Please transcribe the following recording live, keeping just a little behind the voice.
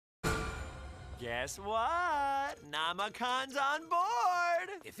Guess what? Namacon's on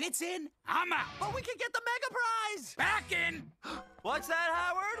board! If it's in, I'm out. But we can get the mega prize! Back in! What's that,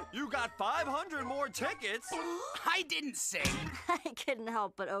 Howard? You got 500 more tickets! I didn't sing. I couldn't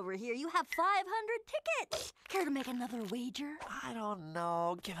help but overhear you have 500 tickets. Care to make another wager? I don't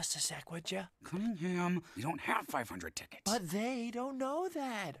know. Give us a sec, would you? Cunningham, we don't have 500 tickets. But they don't know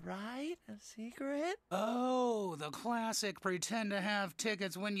that, right? A secret? Oh, the classic pretend to have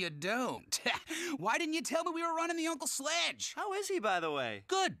tickets when you don't. Why didn't you tell me we were running the Uncle Sledge? How is he, by the way?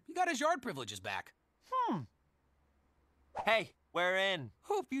 Good. He got his yard privileges back. Hey, we're in.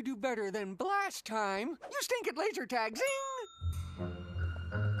 Hope you do better than blast time. You stink at laser tag. Zing!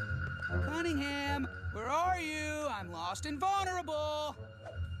 Cunningham, where are you? I'm lost and vulnerable.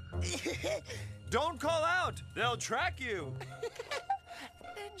 Don't call out. They'll track you.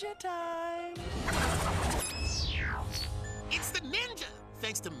 Ninja time. It's the ninja!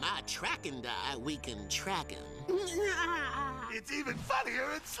 Thanks to my tracking die, we can track him. It's even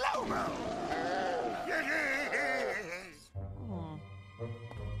funnier in slow-mo.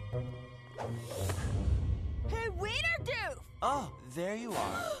 Hey, wiener doof! Oh, there you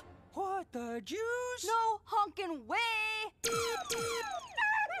are. What the juice? No honkin' way!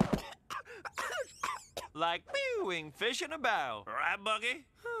 Like mewing fish in a barrel. Right, Buggy?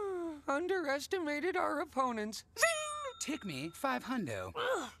 Underestimated our opponents. Zing! Tick me 500.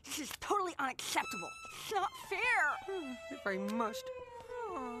 Ugh, this is totally unacceptable. It's not fair. If I must.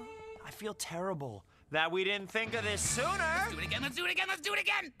 I feel terrible that we didn't think of this sooner. Do it again, let's do it again, let's do it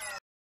again!